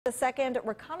The 2nd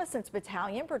Reconnaissance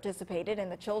Battalion participated in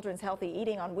the Children's Healthy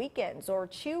Eating on Weekends, or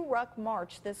CHEW Ruck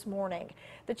March, this morning.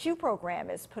 The CHEW program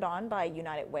is put on by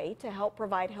United Way to help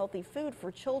provide healthy food for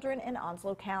children in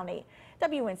Onslow County.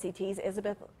 WNCT's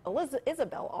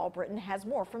Isabel Albritton has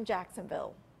more from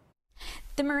Jacksonville.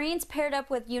 The Marines paired up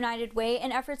with United Way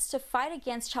in efforts to fight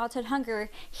against childhood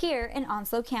hunger here in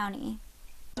Onslow County.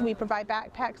 We provide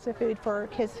backpacks of food for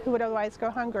kids who would otherwise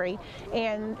go hungry,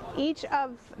 and each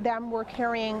of them were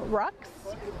carrying Rucks,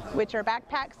 which are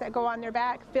backpacks that go on their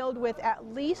back filled with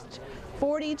at least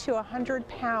 40 to 100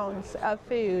 pounds of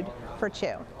food for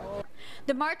CHEW.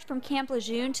 The march from Camp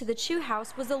Lejeune to the CHEW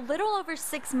House was a little over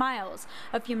 6 miles.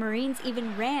 A few Marines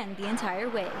even ran the entire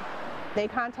way. They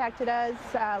contacted us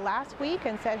last week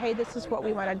and said, hey, this is what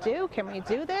we want to do. Can we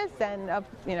do this? And,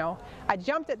 I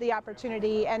jumped at the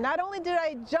opportunity. And not only did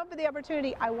I jump at the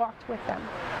opportunity, I walked with them.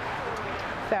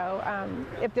 So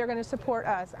if they're going to support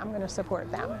us, I'm going to support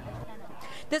them.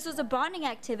 This was a bonding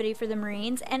activity for the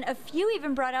Marines, and a few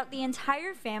even brought out the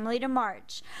entire family to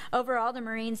march. Overall, the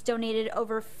Marines donated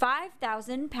over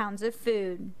 5,000 pounds of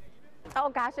food. Oh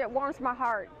gosh, it warms my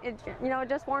heart. It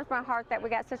just warms my heart that we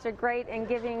got such a great and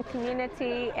giving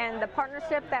community, and the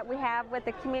partnership that we have with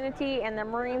the community and the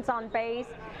Marines on base,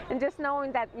 and just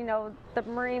knowing that the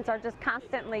Marines are just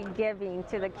constantly giving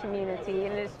to the community,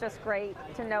 and it's just great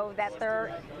to know that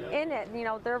they're in it.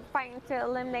 They're fighting to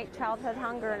eliminate childhood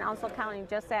hunger in Onslow County,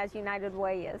 just as United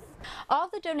Way is. All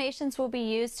the donations will be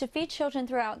used to feed children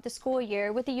throughout the school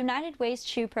year with the United Way's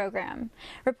CHEW program.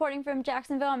 Reporting from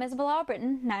Jacksonville, I'm Isabel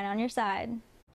Albritton, 9 on your side.